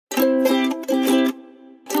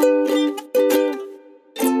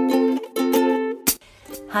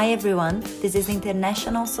Hi everyone, this is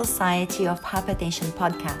International Society of Hypertension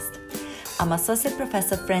podcast. I'm Associate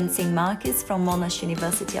Professor Francine Marques from Monash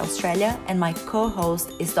University, Australia, and my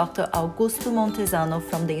co-host is Dr. Augusto Montesano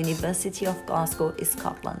from the University of Glasgow,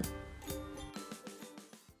 Scotland.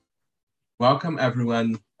 Welcome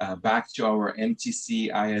everyone back to our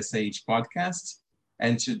MTC ISH podcast.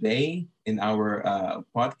 And today in our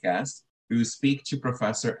podcast, we will speak to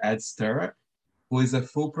Professor Ed Sturrock, who is a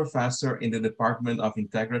full professor in the Department of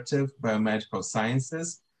Integrative Biomedical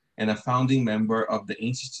Sciences and a founding member of the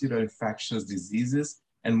Institute of Infectious Diseases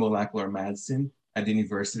and Molecular Medicine at the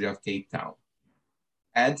University of Cape Town.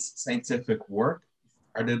 Ed's scientific work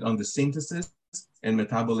started on the synthesis and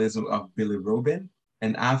metabolism of bilirubin,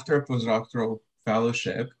 and after a postdoctoral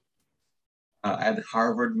fellowship at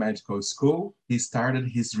Harvard Medical School, he started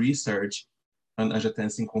his research on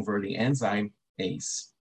angiotensin-converting enzyme, ACE.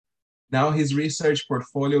 Now his research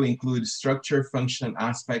portfolio includes structure function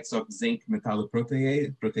aspects of zinc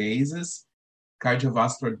metalloproteases,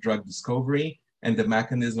 cardiovascular drug discovery, and the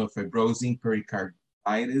mechanism of fibrosing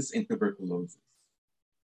pericarditis and tuberculosis.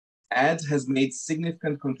 Ed has made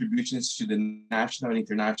significant contributions to the national and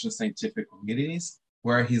international scientific communities,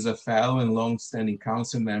 where he's a fellow and long-standing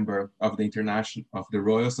council member of the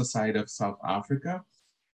Royal Society of South Africa,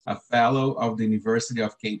 a fellow of the University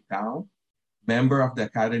of Cape Town, member of the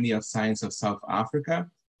Academy of Science of South Africa,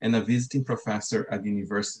 and a visiting professor at the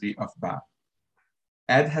University of Bath.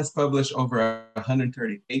 Ed has published over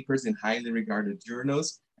 130 papers in highly regarded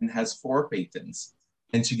journals and has 4 patents.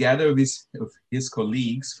 And together with his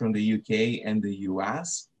colleagues from the UK and the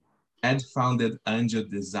US, Ed founded Angio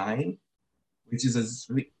Design, which is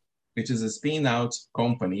a spin-out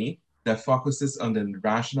company that focuses on the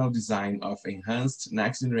rational design of enhanced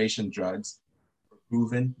next-generation drugs for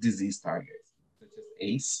proven disease targets, such as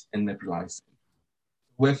ACE and neprilysin.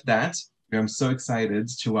 With that, I'm so excited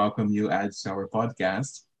to welcome you, Ed, to our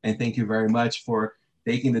podcast, and thank you very much for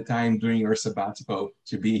taking the time during your sabbatical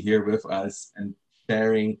to be here with us and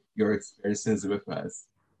sharing your experiences with us.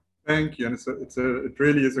 Thank you, and it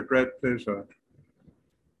really is a great pleasure.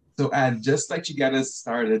 So Ed, just like to get us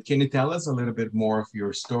started, can you tell us a little bit more of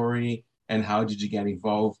your story and how did you get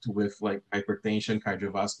involved with like hypertension,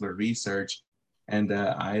 cardiovascular research, and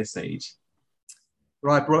ISH?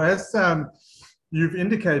 Right, well, as you've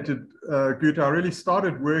indicated, Guta, I really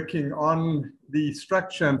started working on the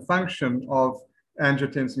structure and function of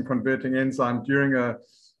angiotensin-converting enzyme during a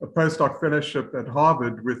postdoc fellowship at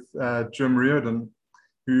Harvard with Jim Reardon,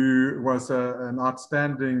 who was an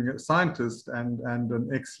outstanding scientist and an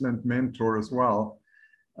excellent mentor as well.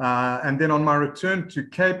 And then on my return to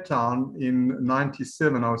Cape Town in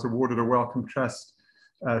 '97, I was awarded a Wellcome Trust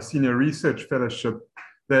Senior Research Fellowship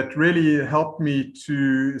that really helped me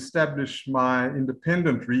to establish my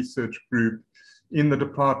independent research group in the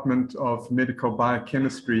Department of Medical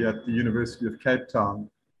Biochemistry at the University of Cape Town.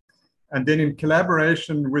 And then in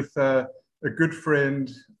collaboration with a good friend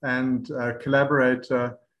and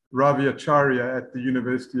collaborator, Ravi Acharya at the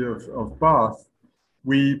University of Bath,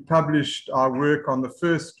 we published our work on the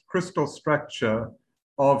first crystal structure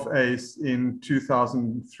of ACE in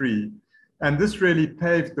 2003. And this really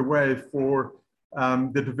paved the way for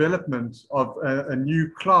the development of a new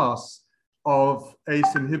class of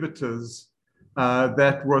ACE inhibitors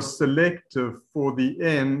that was selective for the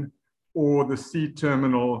N or the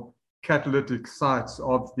C-terminal catalytic sites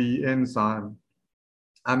of the enzyme.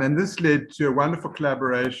 And this led to a wonderful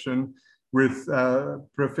collaboration with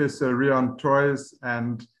Professor Rian Toys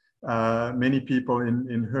and many people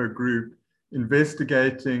in her group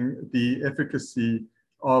investigating the efficacy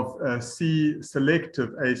of a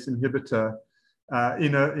C-selective ACE inhibitor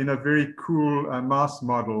in a very cool mouse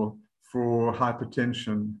model for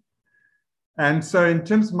hypertension. And so in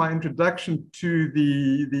terms of my introduction to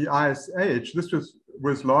the ISH, this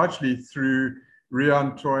was largely through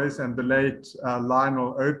Rian Toys and the late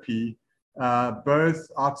Lionel Opie,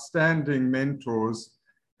 both outstanding mentors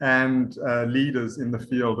and leaders in the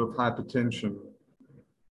field of hypertension.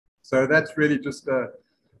 So that's really just a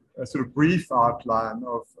sort of brief outline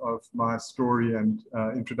of my story and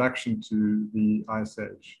introduction to the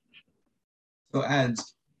ISH. So Ed,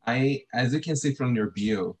 as you can see from your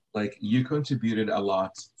bio, like you contributed a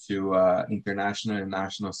lot to international and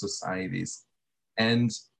national societies.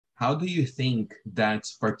 And how do you think that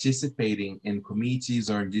participating in committees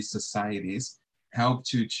or in these societies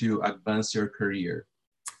helped you to advance your career?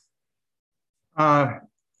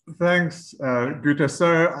 Thanks, Guta.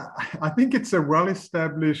 So I think it's a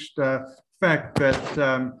well-established fact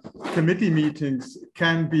that committee meetings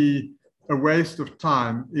can be a waste of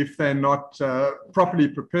time if they're not properly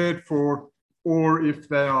prepared for or if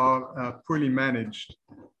they are poorly managed.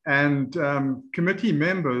 And committee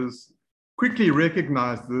members quickly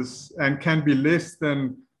recognize this and can be less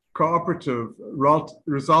than cooperative,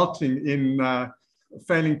 resulting in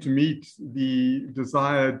failing to meet the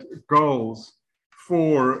desired goals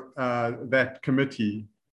for that committee.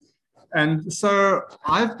 And so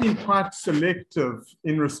I've been quite selective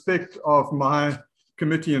in respect of my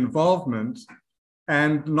committee involvement,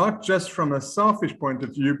 and not just from a selfish point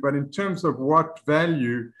of view, but in terms of what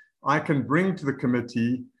value I can bring to the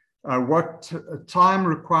committee, what time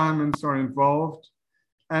requirements are involved,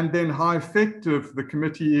 and then how effective the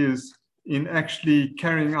committee is in actually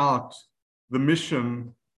carrying out the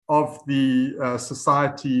mission of the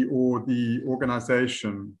society or the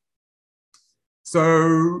organization.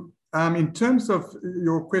 So in terms of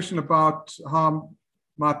your question about how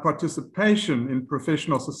my participation in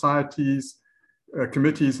professional societies,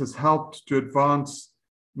 committees has helped to advance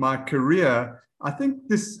my career, I think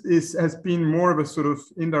this has been more of a sort of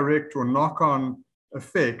indirect or knock-on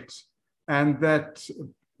effect, and that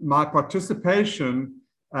my participation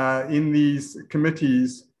in these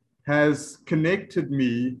committees has connected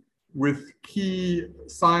me with key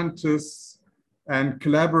scientists and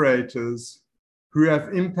collaborators who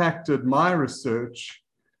have impacted my research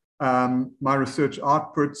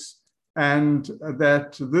outputs, and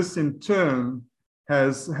that this in turn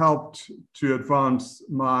has helped to advance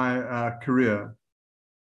my career.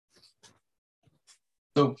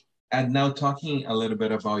 So, and now talking a little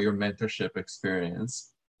bit about your mentorship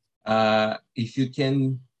experience, if you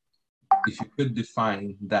could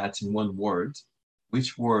define that in one word,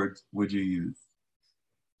 which word would you use?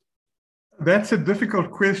 That's a difficult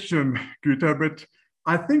question, Guta, but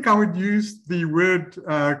I think I would use the word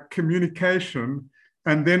communication,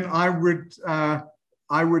 and then I would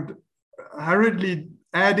hurriedly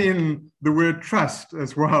add in the word trust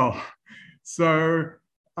as well. So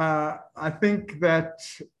I think that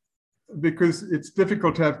because it's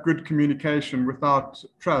difficult to have good communication without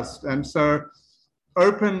trust, and so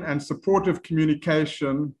open and supportive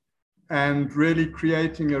communication and really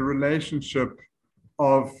creating a relationship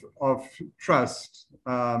of trust.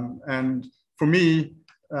 And for me,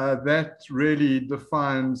 that really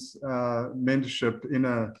defines mentorship in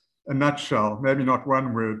a nutshell. Maybe not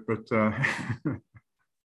one word, but...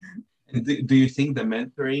 Do you think the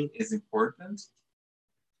mentoring is important?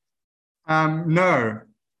 No.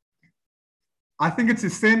 I think it's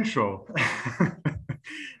essential.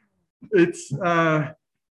 It's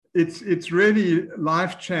really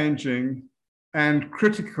life-changing and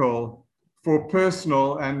critical for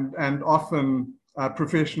personal and often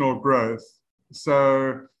professional growth.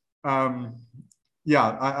 So yeah,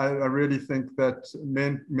 I really think that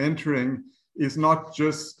mentoring is not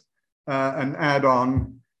just an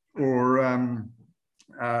add-on or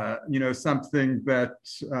something that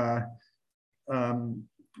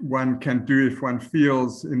one can do if one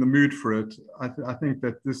feels in the mood for it. I think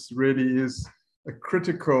that this really is a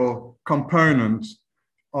critical component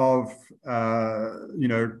of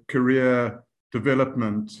career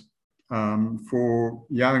development for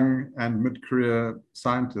young and mid-career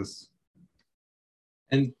scientists.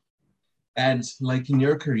 And like in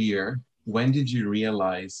your career, when did you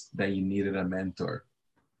realize that you needed a mentor?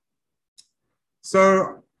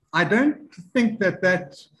 So I don't think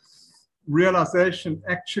that realization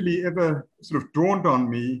actually ever sort of dawned on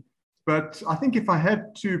me, but I think if I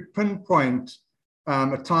had to pinpoint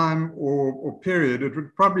a time or period, it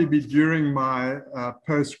would probably be during my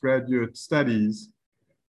postgraduate studies.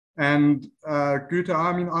 And Guta,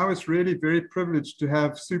 I mean, I was really very privileged to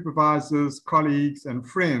have supervisors, colleagues, and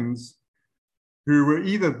friends who were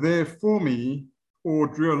either there for me or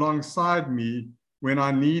drew alongside me when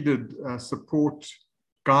I needed support,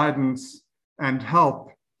 guidance, and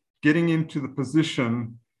help getting into the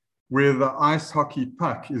position where the ice hockey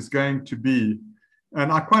puck is going to be.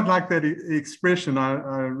 And I quite like that expression.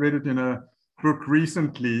 I read it in a book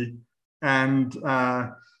recently, and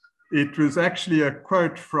it was actually a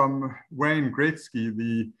quote from Wayne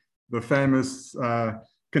Gretzky, the famous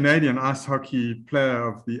Canadian ice hockey player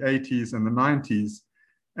of the 80s and the 90s.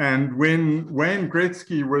 And when Wayne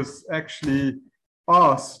Gretzky was actually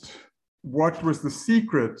asked what was the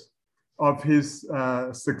secret of his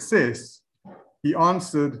success, he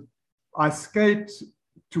answered, "I skate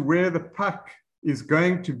to where the puck is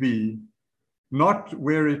going to be, not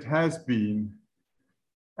where it has been."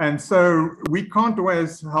 And so we can't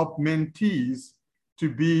always help mentees to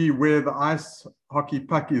be where the ice hockey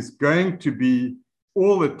puck is going to be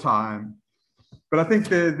all the time. But I think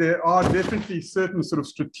there are definitely certain sort of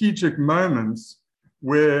strategic moments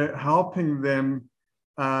where helping them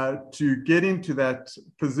to get into that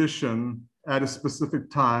position at a specific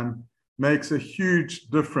time makes a huge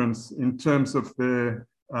difference in terms of their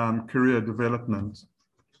career development.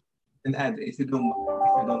 And Ed, if you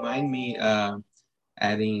don't mind me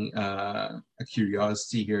adding a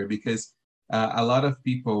curiosity here, because a lot of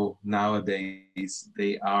people nowadays,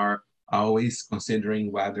 they are always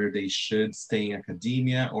considering whether they should stay in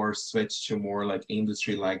academia or switch to more like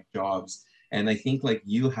industry-like jobs. And I think like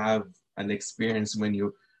you have an experience when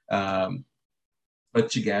you put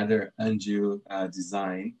together Anju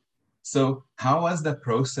design. So how was the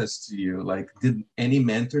process to you? Like, did any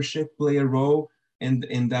mentorship play a role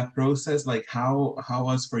in that process? Like how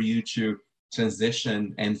was for you to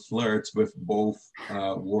transition and flirt with both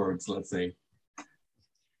words, let's say?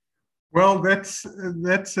 Well, that's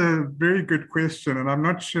a very good question, and I'm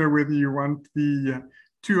not sure whether you want the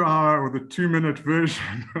 2-hour or the 2-minute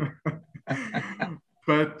version.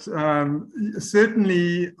 But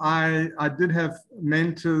certainly, I did have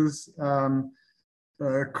mentors,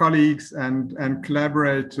 colleagues, and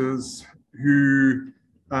collaborators who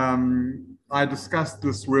I discussed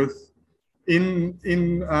this with in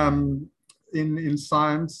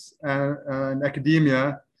science and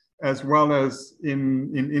academia, as well as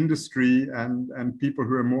in industry and people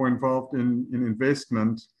who are more involved in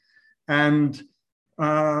investment. And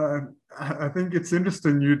I think it's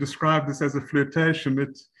interesting you describe this as a flirtation.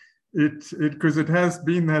 Because it has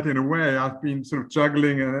been that in a way. I've been sort of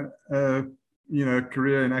juggling a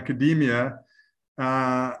career in academia,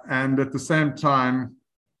 and at the same time,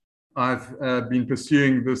 I've been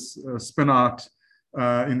pursuing this spin out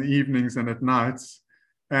in the evenings and at nights.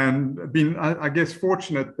 And been, I guess,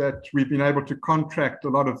 fortunate that we've been able to contract a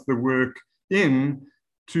lot of the work in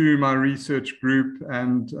to my research group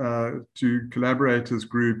and to collaborators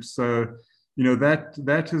groups. So,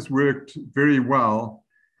 that has worked very well.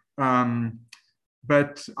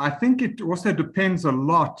 But I think it also depends a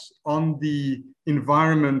lot on the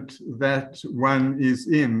environment that one is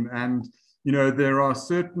in. And, there are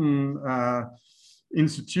certain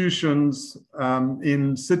institutions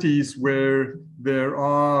in cities where there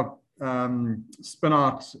are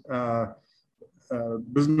spin-out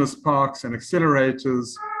business parks and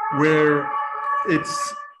accelerators where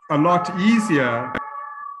it's a lot easier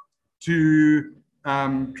to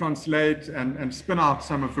translate and spin out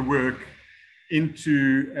some of the work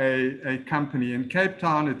into a company. In Cape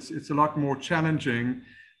Town, it's a lot more challenging,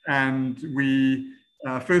 and we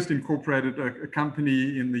first incorporated a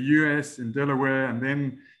company in the US, in Delaware, and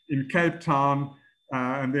then in Cape Town,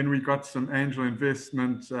 and then we got some angel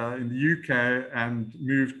investment in the UK and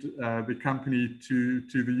moved the company to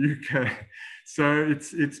the UK. So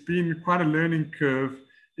it's been quite a learning curve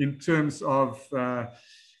in terms of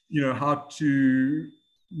how to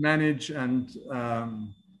manage and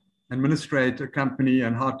administrate a company,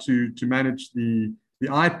 and how to manage the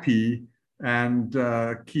IP and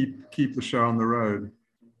keep the show on the road.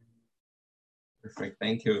 Perfect.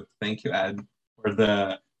 Thank you, Ed, for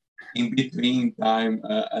the in-between time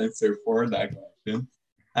answer for that question.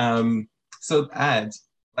 So Ed,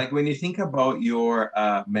 like when you think about your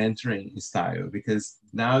mentoring style, because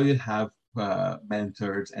now you have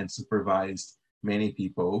mentored and supervised many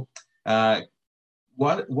people,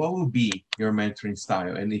 what will be your mentoring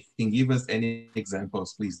style? And if you can give us any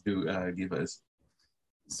examples, please do give us.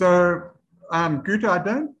 So, Guta, I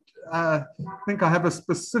don't think I have a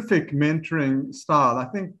specific mentoring style. I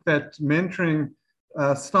think that mentoring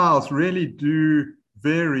styles really do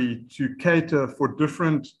vary to cater for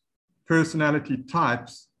different personality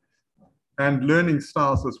types and learning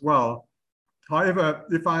styles as well. However,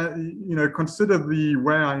 if I consider the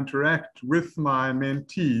way I interact with my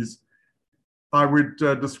mentees, I would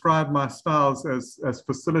describe my styles as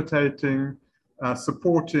facilitating,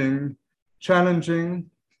 supporting, challenging,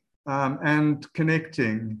 and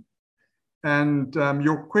connecting. And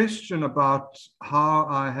your question about how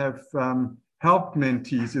I have helped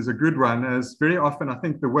mentees is a good one, as very often I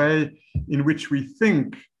think the way in which we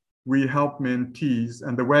think we help mentees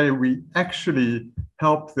and the way we actually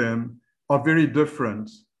help them are very different.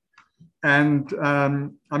 And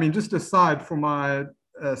I mean, just aside, for my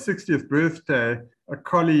 60th birthday, a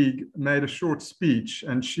colleague made a short speech,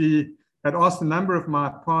 and she had asked a number of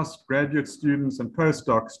my past graduate students and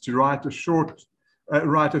postdocs to write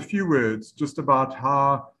a few words just about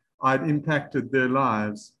how I'd impacted their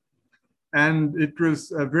lives. And it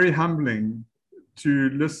was very humbling to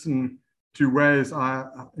listen to ways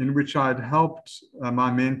in which I'd helped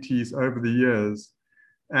my mentees over the years.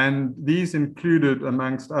 And these included,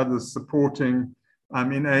 amongst others, supporting,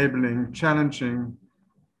 enabling, challenging,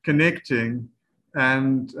 connecting,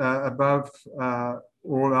 and above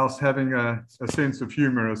all else having a sense of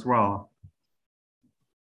humor as well.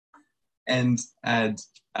 And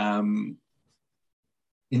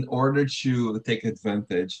in order to take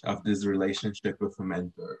advantage of this relationship with a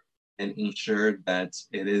mentor and ensure that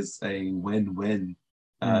it is a win-win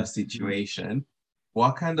situation,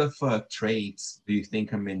 what kind of traits do you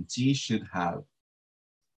think a mentee should have?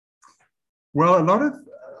 Well,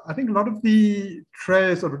 I think a lot of the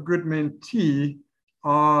traits of a good mentee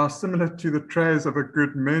are similar to the traits of a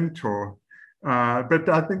good mentor, but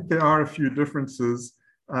I think there are a few differences.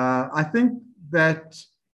 I think that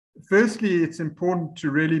firstly, it's important to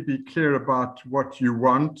really be clear about what you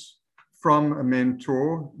want from a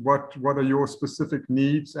mentor. What are your specific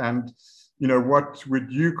needs, and what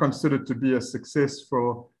would you consider to be a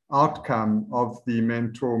successful outcome of the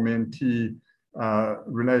mentor-mentee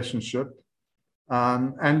relationship,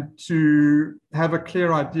 and to have a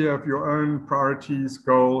clear idea of your own priorities,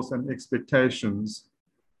 goals, and expectations.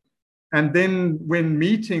 And then when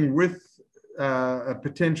meeting with a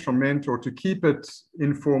potential mentor, to keep it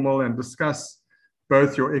informal and discuss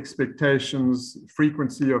both your expectations,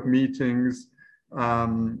 frequency of meetings,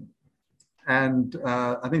 and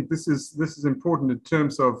I think this is important in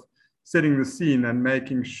terms of setting the scene and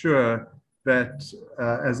making sure that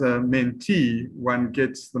as a mentee, one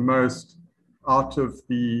gets the most out of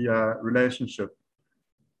the relationship.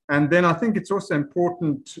 And then I think it's also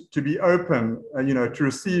important to be open, to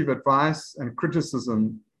receive advice and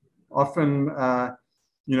criticism. Often,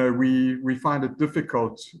 we find it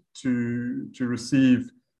difficult to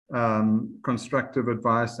receive constructive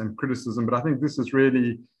advice and criticism, but I think this is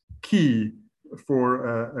really key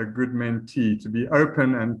for a good mentee, to be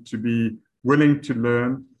open and to be willing to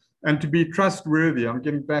learn and to be trustworthy. I'm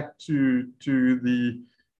getting back to the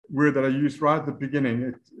word that I used right at the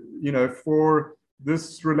beginning. For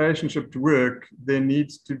this relationship to work, there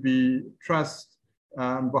needs to be trust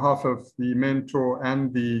on behalf of the mentor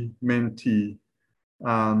and the mentee.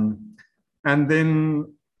 And then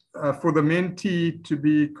for the mentee to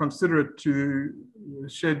be considerate to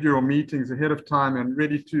schedule meetings ahead of time and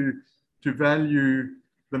ready to value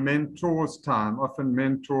the mentor's time. Often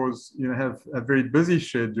mentors, have very busy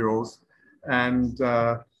schedules, and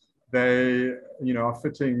they, are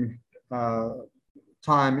fitting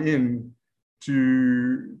time in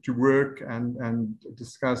to work and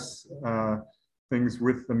discuss things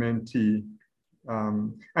with the mentee.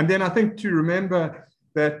 And then I think to remember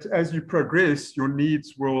that as you progress, your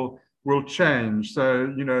needs will change.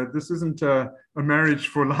 So, this isn't a marriage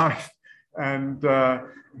for life, and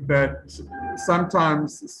that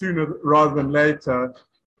sometimes sooner rather than later,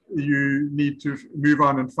 you need to move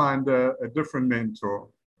on and find a different mentor.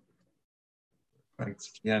 Right.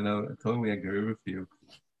 Yeah, no, I totally agree with you.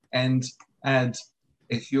 And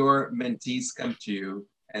if your mentees come to you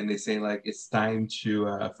and they say, like, it's time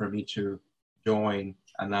for me to join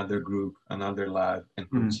another group, another lab, and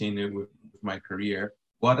continue with my career,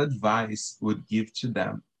 what advice would give to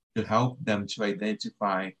them to help them to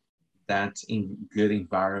identify that good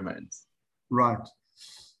environment? Right.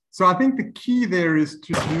 So I think the key there is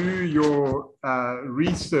to do your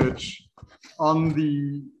research on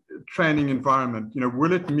the training environment.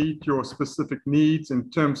 Will it meet your specific needs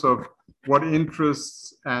in terms of what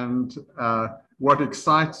interests and what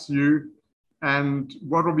excites you, and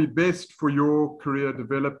what will be best for your career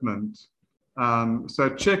development? So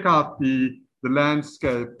check out the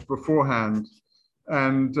landscape beforehand.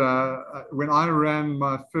 And when I ran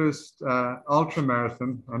my first ultra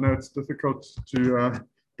marathon, I know it's difficult to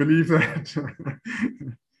believe that,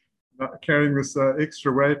 carrying this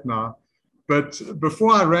extra weight now. But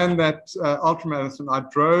before I ran that ultra marathon, I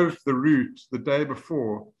drove the route the day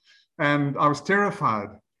before, and I was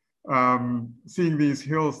terrified seeing these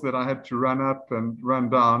hills that I had to run up and run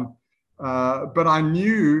down. But I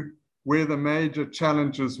knew where the major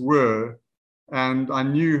challenges were, and I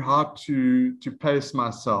knew how to pace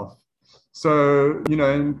myself. So,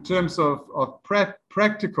 in terms of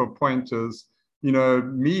practical pointers,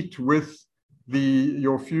 meet with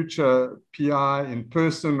your future PI in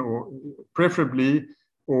person, or preferably,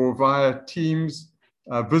 or via Teams.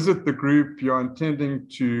 Visit the group you're intending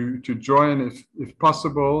to join if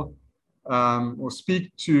possible, or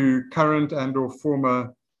speak to current and or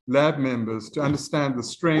former lab members to understand the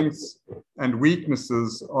strengths and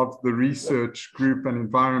weaknesses of the research group and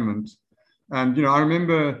environment. And, I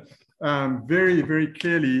remember very, very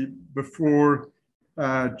clearly before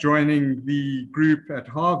joining the group at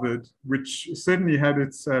Harvard, which certainly had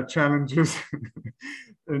its challenges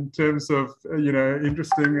in terms of,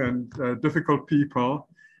 interesting and difficult people.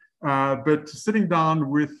 But sitting down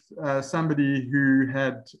with somebody who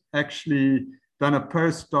had actually done a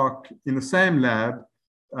postdoc in the same lab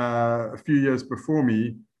a few years before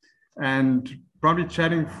me, and probably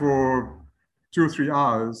chatting for 2 or 3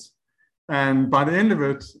 hours. And by the end of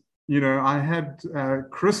it, I had a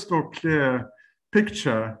crystal clear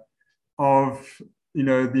picture of,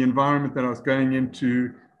 the environment that I was going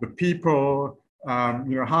into, the people, how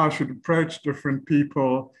I should approach different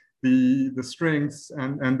people, the strengths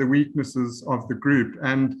and the weaknesses of the group.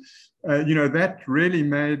 And, that really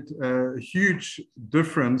made a huge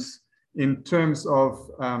difference in terms of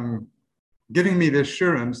giving me the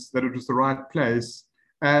assurance that it was the right place,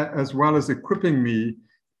 as well as equipping me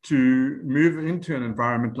to move into an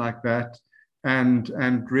environment like that and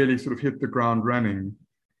really sort of hit the ground running.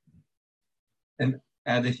 And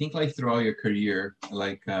I think like throughout your career,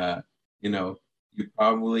 like, you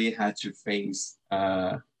probably had to face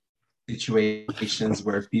situations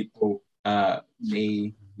where people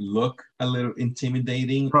may look a little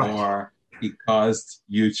intimidating, Right. or it caused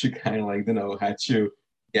you to kind of like, had to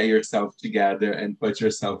get yourself together and put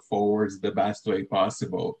yourself forward the best way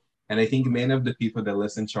possible. And I think many of the people that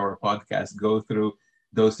listen to our podcast go through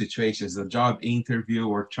those situations, a job interview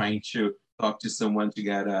or trying to talk to someone to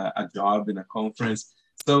get a job in a conference.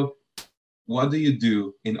 So what do you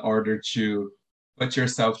do in order to put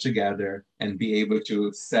yourself together and be able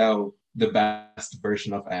to sell the best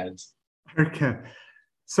version of ads? Okay.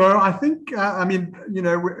 So I think,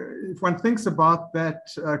 if one thinks about that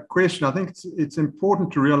question, I think it's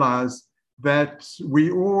important to realize that we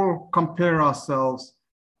all compare ourselves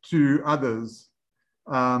to others.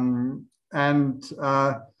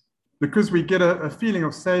 Because we get a feeling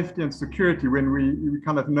of safety and security when we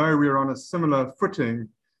kind of know we're on a similar footing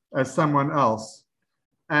as someone else.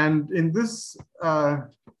 And in this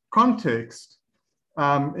context,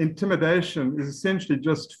 intimidation is essentially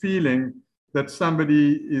just feeling that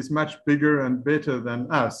somebody is much bigger and better than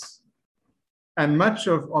us. And much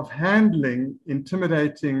of handling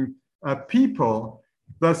intimidating people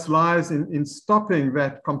thus lies in stopping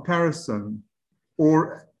that comparison,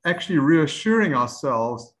 or actually reassuring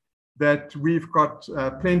ourselves that we've got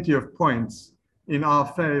plenty of points in our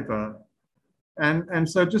favor. And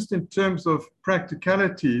so just in terms of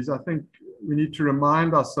practicalities, I think we need to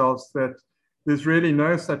remind ourselves that there's really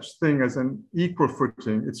no such thing as an equal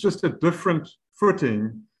footing. It's just a different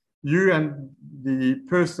footing. You and the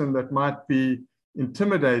person that might be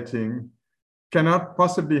intimidating cannot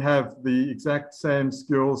possibly have the exact same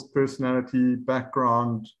skills, personality,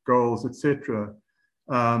 background, goals, etc.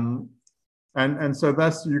 And so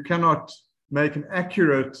thus you cannot make an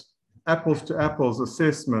accurate apples to apples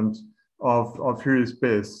assessment of who is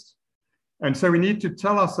best. And so we need to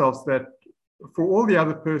tell ourselves that for all the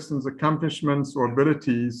other person's accomplishments or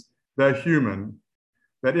abilities, they're human,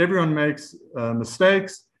 that everyone makes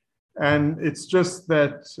mistakes. And it's just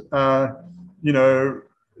that,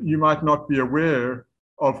 you might not be aware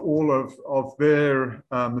of all of their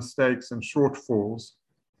mistakes and shortfalls.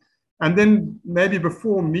 And then maybe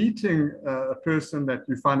before meeting a person that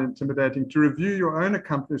you find intimidating, to review your own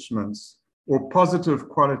accomplishments or positive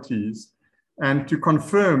qualities and to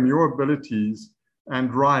confirm your abilities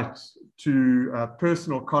and right to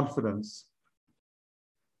personal confidence.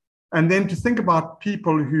 And then to think about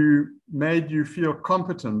people who made you feel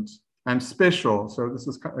competent and special. So this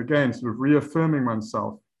is, again, sort of reaffirming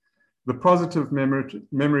oneself. The positive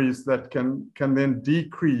memories that can then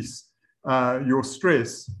decrease your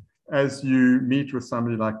stress as you meet with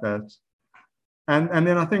somebody like that. And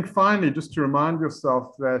then I think finally, just to remind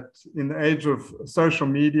yourself that in the age of social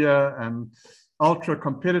media and ultra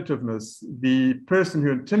competitiveness, the person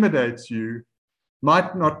who intimidates you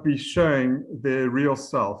might not be showing their real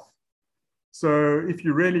self. So if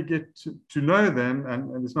you really get to know them,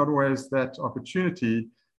 and there's not always that opportunity,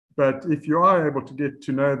 but if you are able to get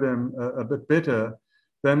to know them a bit better,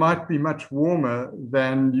 they might be much warmer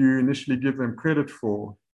than you initially give them credit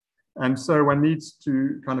for. And so one needs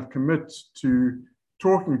to kind of commit to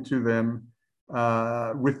talking to them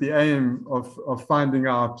with the aim of finding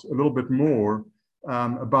out a little bit more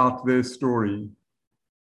about their story.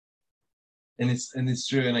 And it's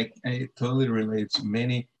true, and I totally relate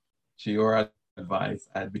to your advice,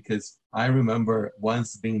 Ed, because I remember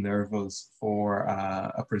once being nervous for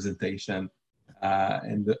a presentation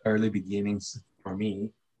in the early beginnings for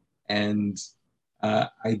me, and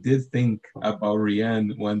I did think about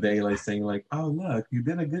Rianne one day, like saying like, "Oh, look, you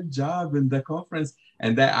did a good job in the conference,"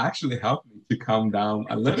 and that actually helped me to calm down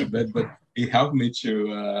a little bit, but it helped me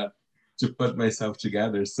to put myself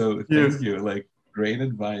together. So thank you, like great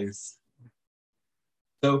advice.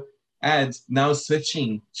 So, Ed, now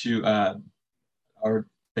switching to our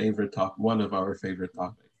favorite topic, one of our favorite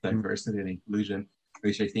topics, diversity and inclusion,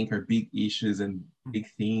 which I think are big issues and big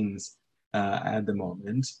themes at the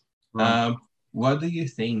moment. Right. What do you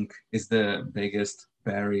think is the biggest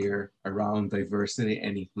barrier around diversity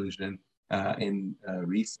and inclusion in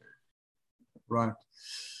research? Right.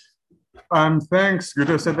 Thanks,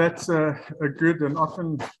 Guido. So that's a good and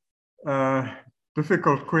often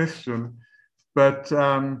difficult question, but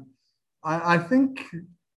I think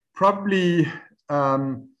probably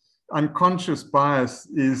unconscious bias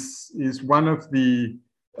is one of the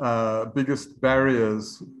biggest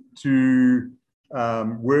barriers to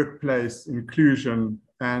workplace inclusion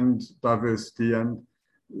and diversity. And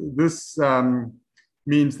this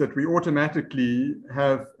means that we automatically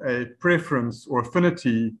have a preference or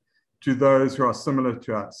affinity to those who are similar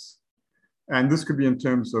to us. And this could be in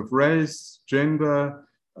terms of race, gender,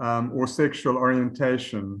 or sexual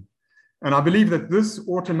orientation. And I believe that this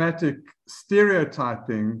automatic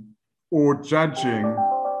stereotyping or judging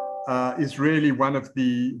is really one of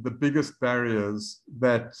the biggest barriers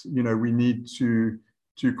that we need to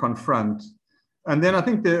confront. And then I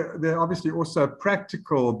think there are obviously also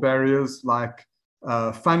practical barriers like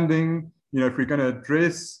funding. If we're going to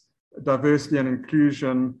address diversity and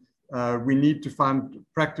inclusion, we need to find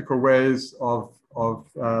practical ways of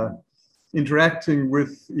interacting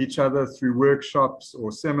with each other through workshops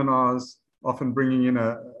or seminars, often bringing in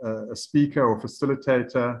a speaker or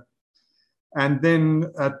facilitator. And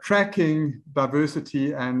then tracking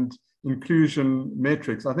diversity and inclusion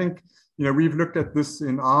metrics. I think, we've looked at this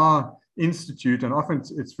in our institute, and often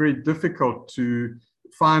it's very difficult to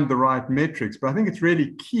find the right metrics. But I think it's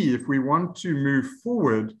really key if we want to move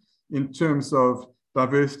forward in terms of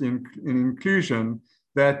diversity and inclusion,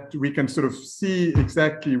 that we can sort of see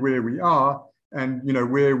exactly where we are and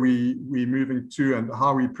where we're moving to and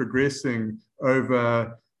how we're progressing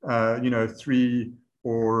over 3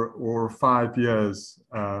 or 5 years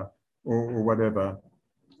or whatever.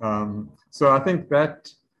 So I think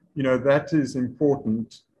that that is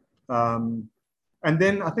important. And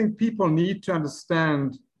then I think people need to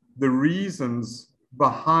understand the reasons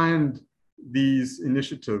behind these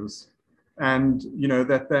initiatives, and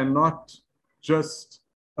that they're not just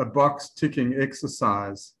a box ticking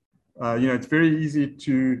exercise. It's very easy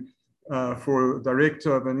to for a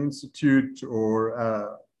director of an institute or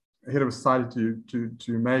a head of a society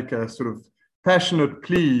to make a sort of passionate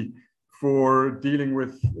plea for dealing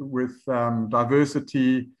with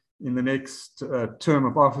diversity in the next term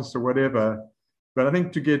of office or whatever. But I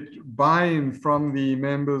think to get buy-in from the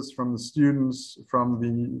members, from the students, from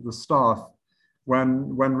the staff,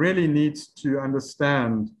 one really needs to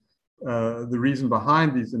understand the reason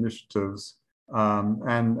behind these initiatives,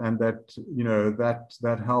 and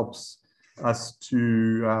that helps us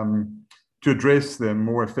to address them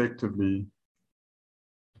more effectively.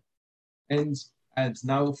 And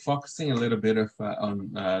now focusing a little bit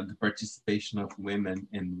on the participation of women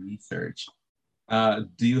in research,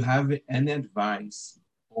 do you have any advice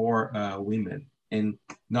for women in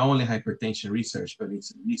not only hypertension research, but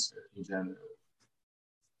it's research in general?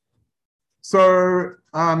 So,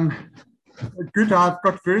 good, I've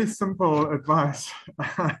got very simple advice,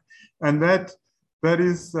 and that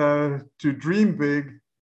is to dream big,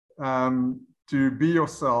 to be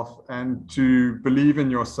yourself, and to believe in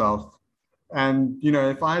yourself. And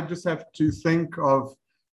if I just have to think of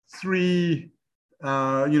 3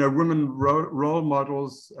 women role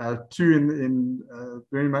models, 2 in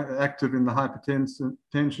very much active in the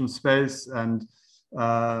hypertension space, and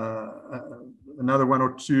another 1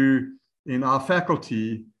 or 2 in our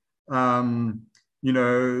faculty, they have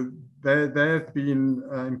been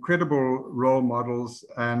incredible role models,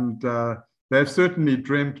 and they've certainly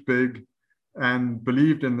dreamt big and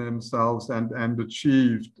believed in themselves and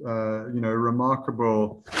achieved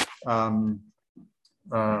remarkable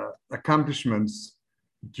accomplishments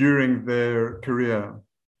during their career.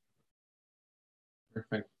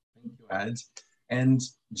 Perfect. Thank you, Ed. And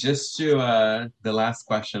just to the last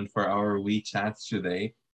question for our WeChat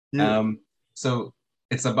today. Yeah. So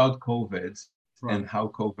it's about COVID, right. and how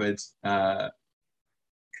COVID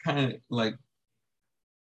kind of like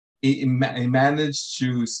it managed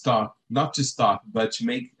to stop, not to stop, but to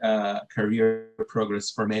make career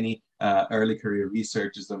progress for many early career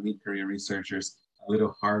researchers or mid-career researchers a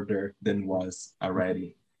little harder than was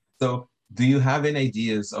already. So do you have any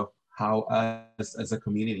ideas of how us as a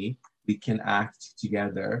community, we can act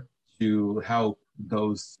together to help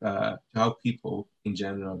those, to help people in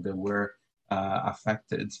general that were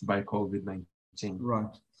affected by COVID-19?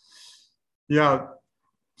 Right. Yeah.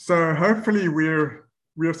 So hopefully we're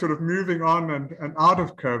sort of moving on and out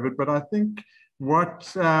of COVID, but I think what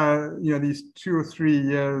these 2 or 3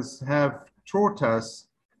 years have taught us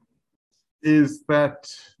is that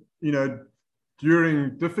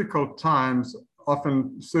during difficult times,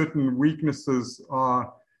 often certain weaknesses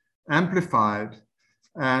are amplified.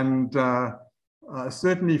 And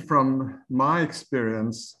certainly from my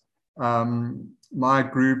experience, my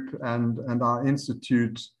group and our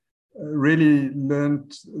institute really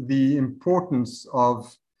learned the importance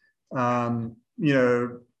of,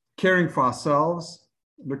 caring for ourselves,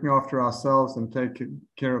 looking after ourselves and taking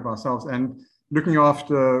care of ourselves, and looking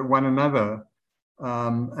after one another.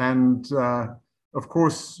 Of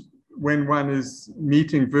course, when one is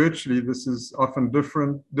meeting virtually, this is often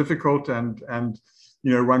difficult, and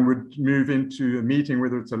one would move into a meeting,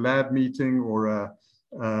 whether it's a lab meeting or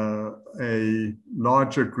a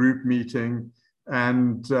larger group meeting,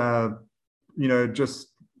 and just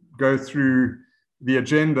go through the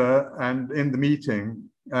agenda and end the meeting.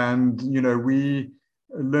 And we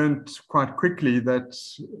learned quite quickly that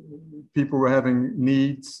people were having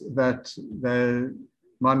needs that they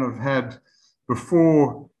might not have had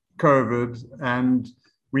before COVID, and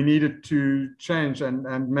we needed to change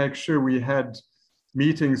and make sure we had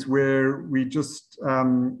meetings where we just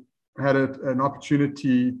had an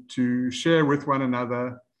opportunity to share with one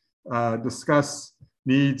another, discuss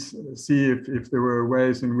needs, see if there were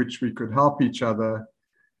ways in which we could help each other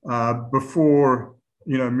before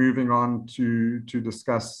moving on to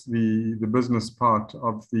discuss the business part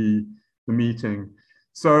of the meeting.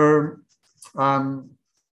 So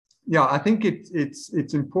I think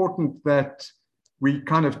it's important that we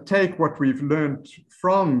kind of take what we've learned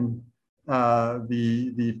from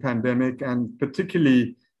the pandemic, and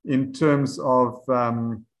particularly in terms of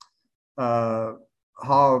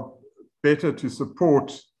how better to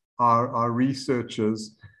support our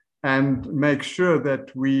researchers, and make sure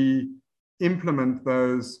that we implement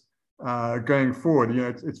those going forward.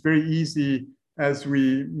 It's very easy as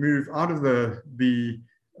we move out of the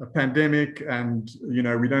pandemic, and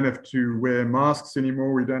we don't have to wear masks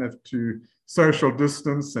anymore, we don't have to social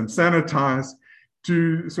distance and sanitize,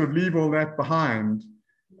 to sort of leave all that behind.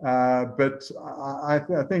 But I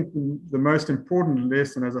think the most important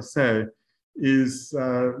lesson, as I say, is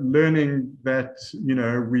learning that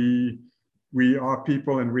we are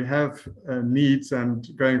people and we have needs, and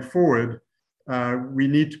going forward we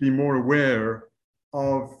need to be more aware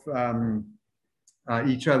of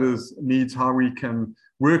each other's needs, how we can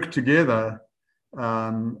work together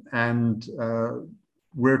and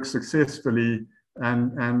work successfully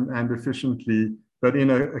and efficiently, but in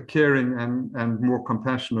a caring and more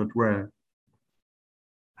compassionate way.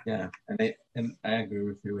 Yeah, and I agree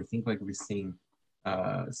with you. I think like we've seen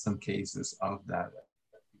some cases of that.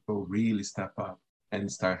 People really step up and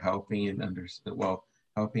start helping and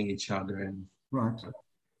helping each other, and right,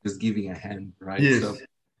 just giving a hand, right? Yes. So,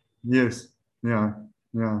 yes, yeah.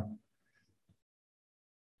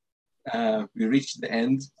 We reached the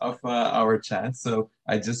end of our chat, so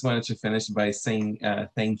I just wanted to finish by saying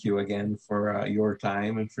thank you again for your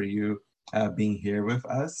time and for you being here with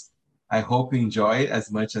us. I hope you enjoyed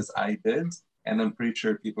as much as I did, and I'm pretty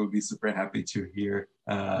sure people will be super happy to hear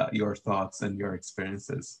your thoughts and your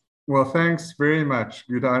experiences. Well, thanks very much.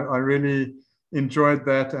 Good. I really enjoyed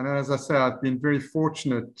that, and as I say, I've been very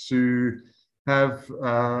fortunate to have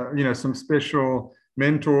some special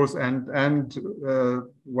mentors and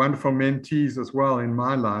wonderful mentees as well in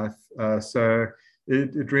my life. So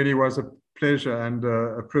it really was a pleasure and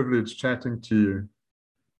a privilege chatting to you.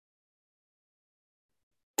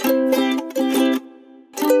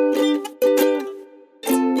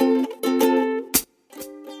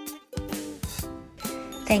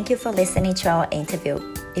 Thank you for listening to our interview.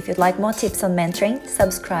 If you'd like more tips on mentoring,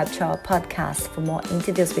 subscribe to our podcast for more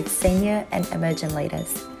interviews with senior and emerging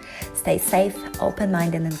leaders. Stay safe,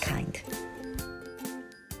 open-minded and kind.